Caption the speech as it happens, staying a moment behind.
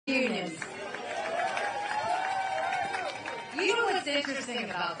interesting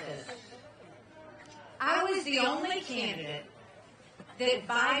about this? I was the only candidate that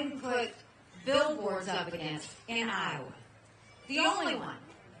Biden put billboards up against in Iowa. The only one.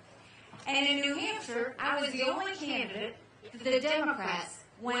 And in New Hampshire, I was the only candidate that the Democrats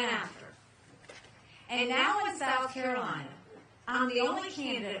went after. And now in South Carolina, I'm the only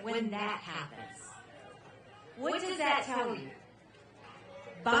candidate when that happens. What does that tell you?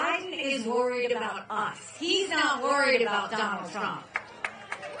 Biden is worried about us. He's not worried about Donald Trump.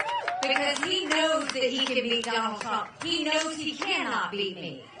 Because he knows that he can beat Donald Trump. He knows he cannot beat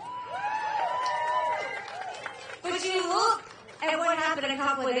me. But you look at what happened a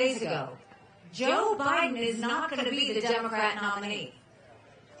couple of days ago. Joe Biden is not going to be the Democrat nominee.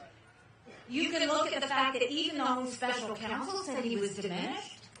 You can look at the fact that even though special counsel said he was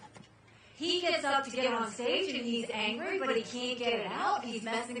diminished, he gets up to get on stage and he's angry, but he can't get it out. He's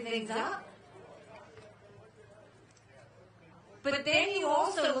messing things up. But then you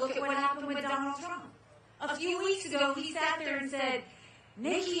also look at what happened with Donald Trump. A few weeks ago, he sat there and said,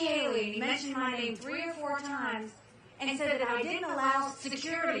 Nikki Haley, and he mentioned my name 3 or 4 times, and said that I didn't allow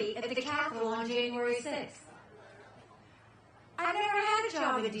security at the Capitol on January 6th. I never had a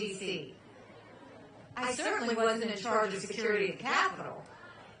job in D.C. I certainly wasn't in charge of security at the Capitol.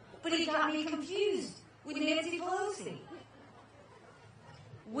 But he got me confused with Nancy Pelosi.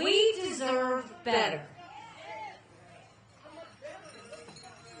 We deserve better.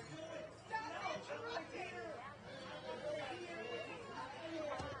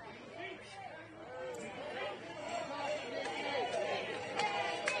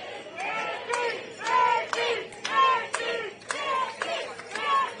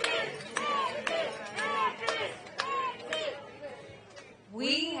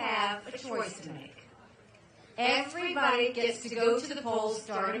 We have a choice to make. Everybody gets to go to the polls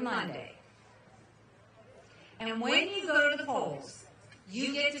starting Monday. And when you go to the polls,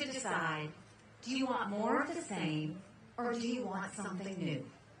 you get to decide, do you want more of the same or do you want something new?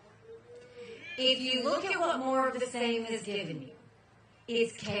 If you look at what more of the same has given you,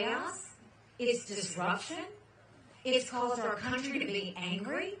 it's chaos, it's disruption, it's caused our country to be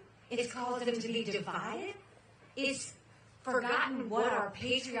angry, it's caused them to be divided, it's forgotten what our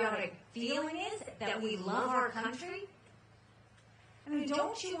patriotic feeling is, that we love our country. I mean,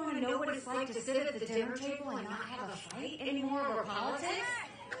 don't you want to know what it's like to sit at the dinner table and not have a fight anymore over politics?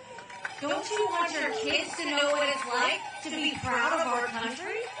 Don't you want your kids to know what it's like to be proud of our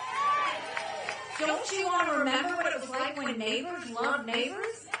country? Don't you want to remember what it was like when neighbors loved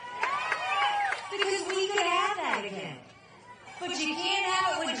neighbors? Because we could have that again. But you can't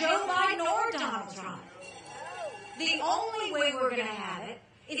have it with Joe Biden or Donald Trump. The only way we're going to have it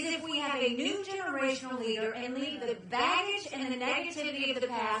is if we have a new generational leader and leave the baggage and the negativity of the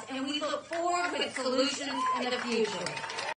past and we look forward with solutions in the future.